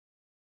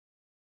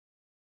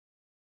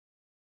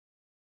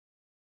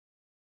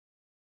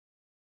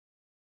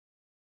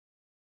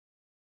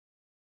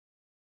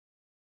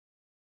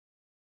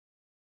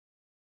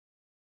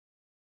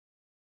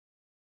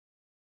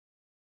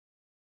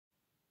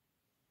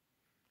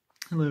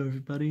Hello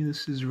everybody,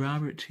 this is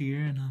Robert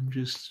here, and I'm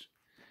just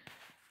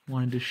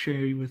wanted to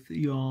share with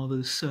you all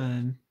this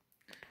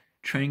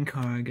train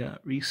car I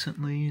got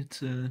recently.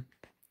 It's a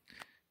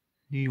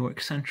New York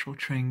Central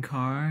train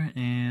car,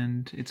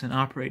 and it's an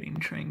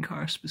operating train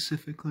car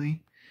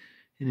specifically.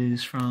 It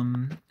is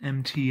from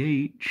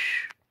MTH,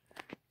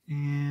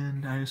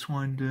 and I just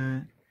wanted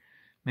to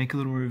make a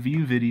little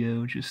review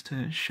video just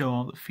to show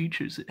all the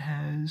features it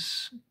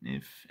has.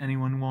 If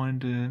anyone wanted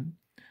to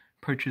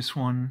purchase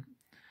one,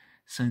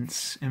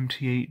 since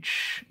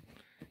MTH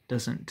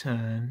doesn't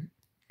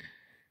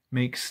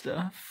make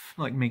stuff,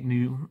 like make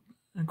new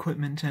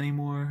equipment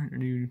anymore, or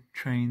new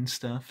train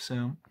stuff.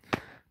 So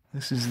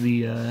this is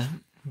the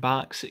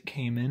box it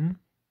came in.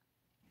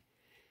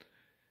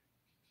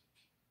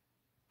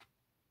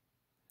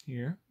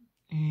 Here.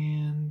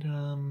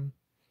 And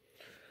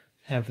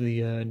have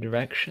the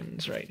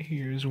directions right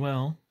here as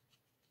well.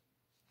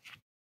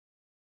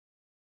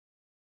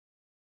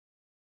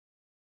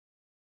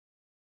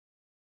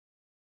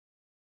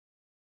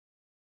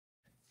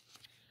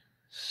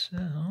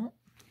 So,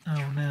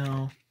 I'll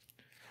now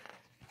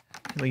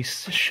at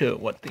least show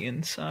what the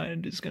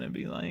inside is going to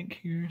be like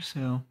here.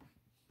 So,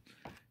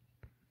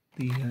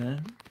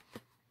 the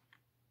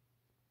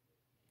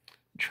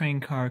train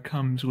car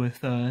comes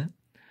with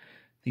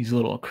these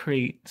little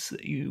crates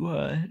that you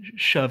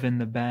shove in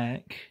the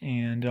back,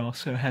 and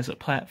also has a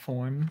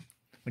platform,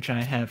 which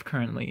I have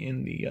currently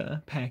in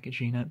the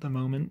packaging at the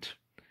moment,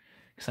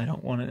 because I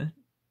don't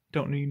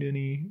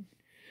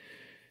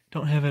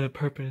have a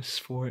purpose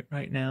for it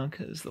right now,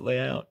 because the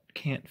layout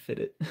can't fit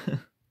it.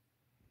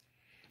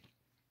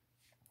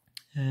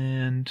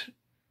 And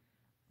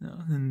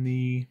then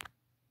the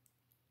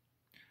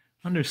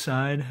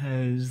underside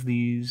has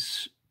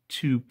these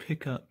two of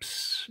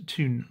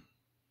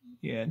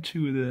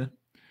the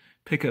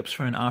pickups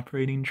for an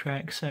operating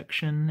track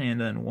section, and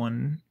then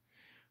one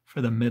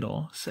for the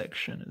middle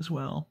section as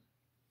well.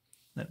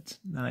 That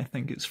I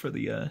think is for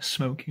the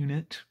smoke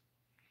unit.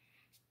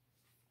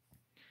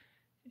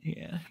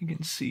 Yeah, you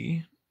can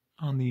see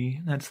on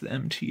that's the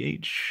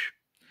MTH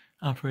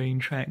operating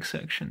track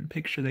section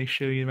picture they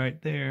show you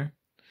right there.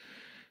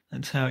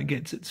 That's how it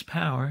gets its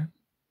power.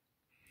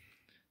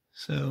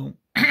 So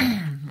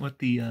what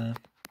the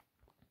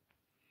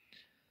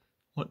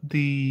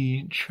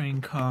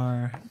train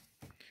car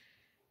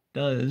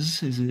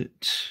does is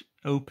it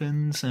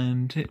opens,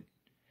 and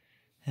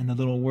the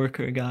little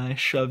worker guy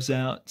shoves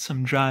out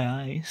some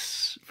dry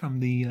ice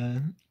from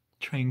the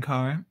train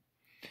car,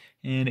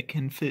 and it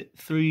can fit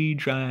 3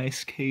 dry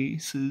ice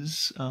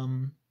cases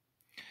in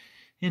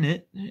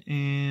it,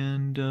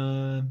 and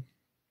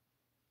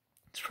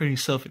it's pretty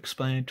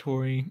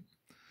self-explanatory.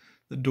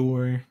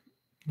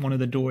 One of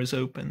the doors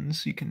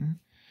opens, you can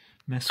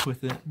mess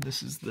with it.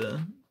 This is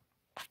you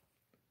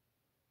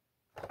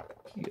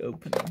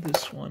open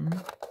this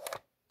one,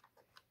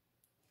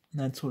 and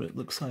that's what it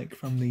looks like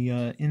from the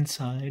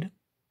inside.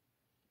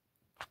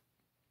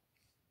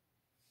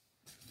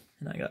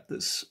 And I got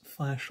this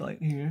flashlight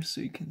here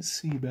so you can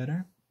see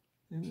better.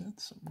 Maybe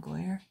that's some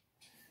glare.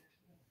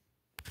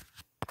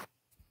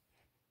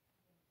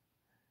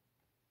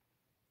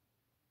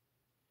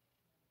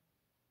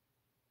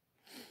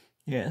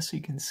 Yeah, so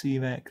you can see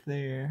back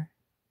there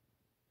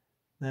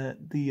that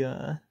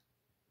you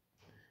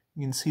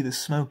can see the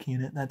smoke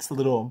unit. That's the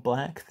little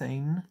black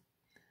thing.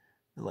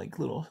 It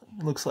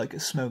looks like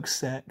a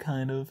smokestack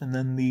kind of, and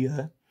then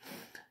you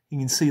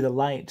can see the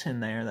light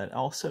in there that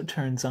also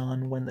turns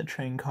on when the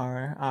train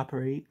car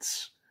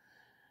operates.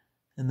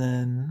 And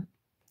then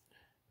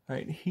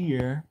right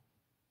here,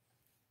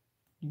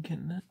 you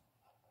can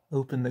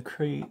open the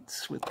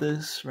crates with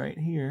this right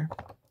here.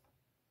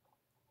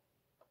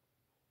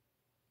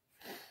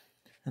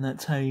 And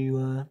that's how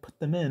you put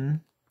them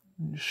in.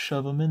 You just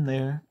shove them in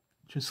there,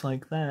 just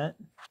like that.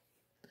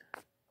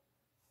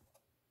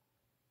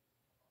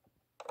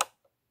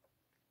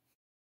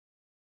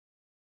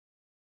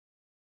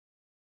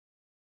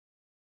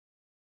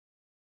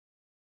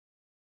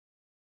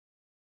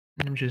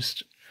 I'm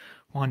just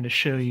wanted to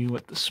show you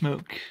what the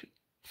smoke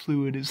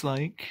fluid is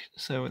like.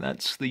 So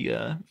that's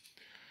the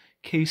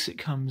case it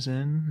comes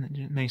in.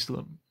 It makes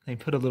they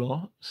put a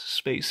little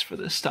space for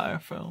the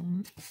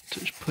styrofoam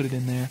to put it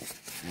in there.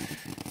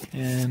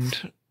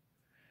 And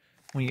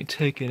when you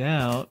take it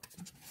out,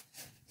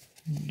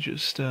 you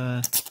just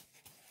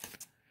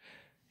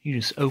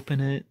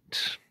open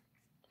it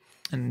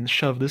and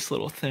shove this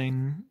little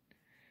thing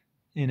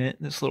in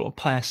it, this little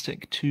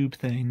plastic tube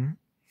thing.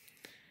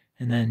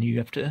 And then you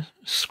have to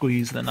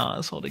squeeze the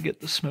nozzle to get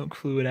the smoke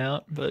fluid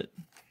out, but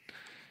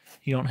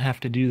you don't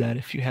have to do that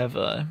if you have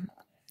a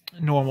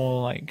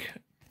normal, like,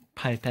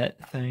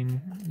 pipette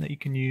thing that you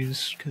can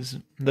use, because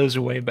those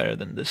are way better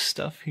than this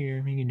stuff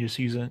here. You can just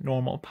use a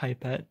normal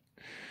pipette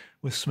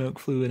with smoke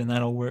fluid, and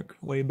that'll work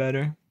way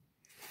better.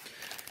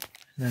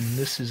 And then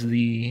this is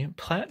the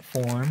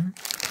platform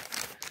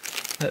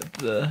that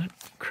the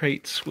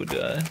crates would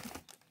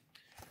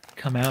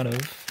come out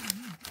of,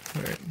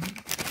 where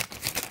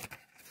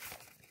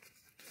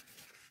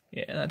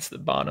Yeah, that's the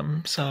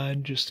bottom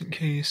side, just in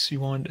case you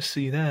wanted to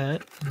see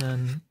that. And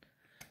then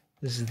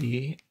this is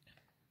the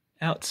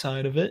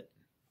outside of it.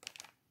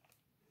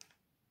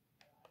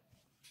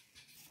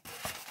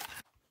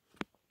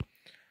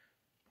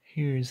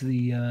 Here's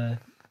the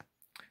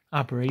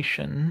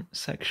operation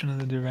section of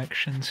the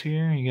directions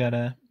here. You got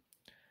a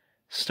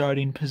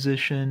starting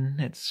position,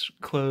 it's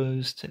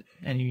closed,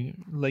 and you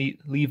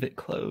leave it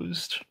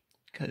closed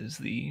because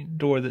the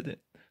door that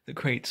the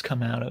crates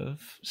come out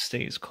of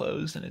stays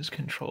closed and is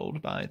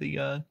controlled by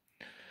the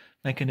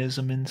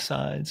mechanism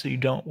inside, so you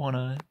don't want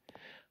to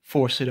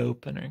force it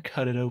open or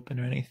cut it open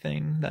or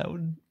anything. That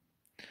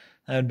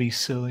would be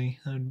silly.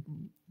 That would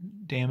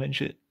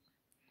damage it.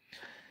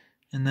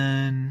 And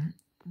then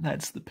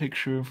that's the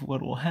picture of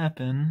what will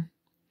happen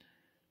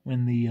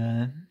when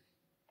the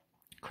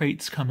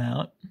crates come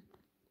out.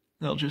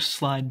 They'll just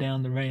slide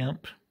down the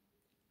ramp.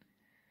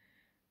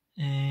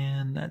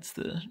 And that's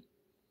the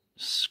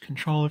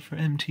controller for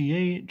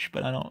MTH,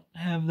 but I don't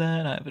have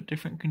that. I have a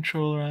different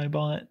controller I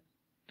bought.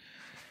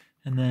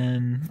 And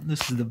then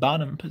this is the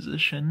bottom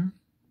position.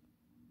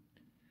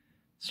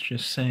 It's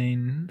just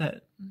saying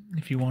that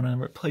if you want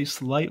to replace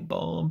the light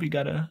bulb, you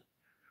gotta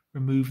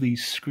remove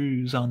these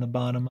screws on the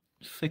bottom.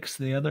 Fix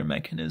the other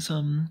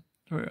mechanism,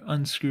 or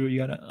unscrew. You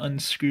gotta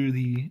unscrew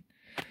the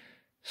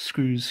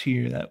screws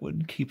here that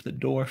would keep the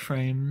door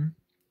frame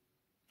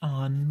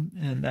on,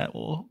 and that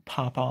will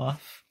pop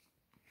off.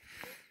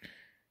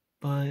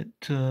 But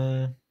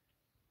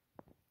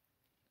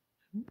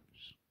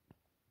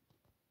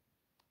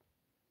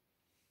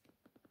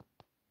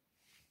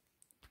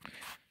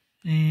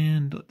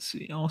and let's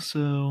see,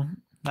 also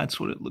that's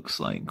what it looks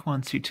like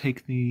once you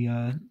take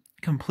the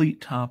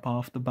complete top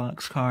off the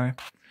boxcar.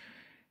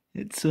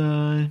 It's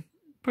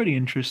pretty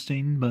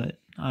interesting, but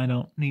I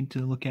don't need to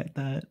look at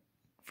that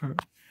for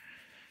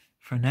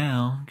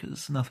now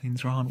because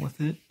nothing's wrong with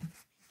it.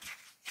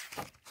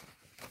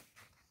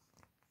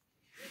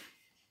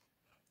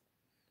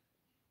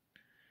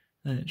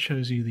 Then it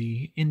shows you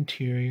the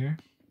interior.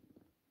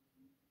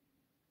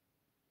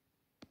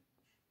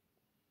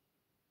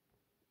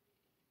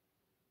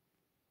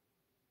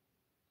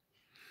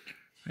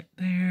 Right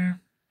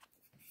there.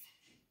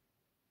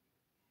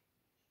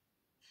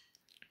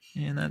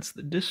 And that's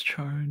the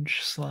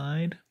discharge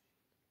slide.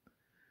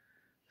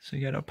 So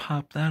you gotta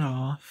pop that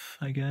off,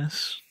 I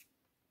guess.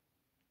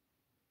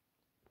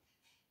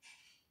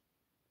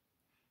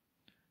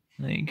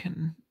 And then you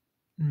can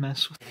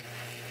mess with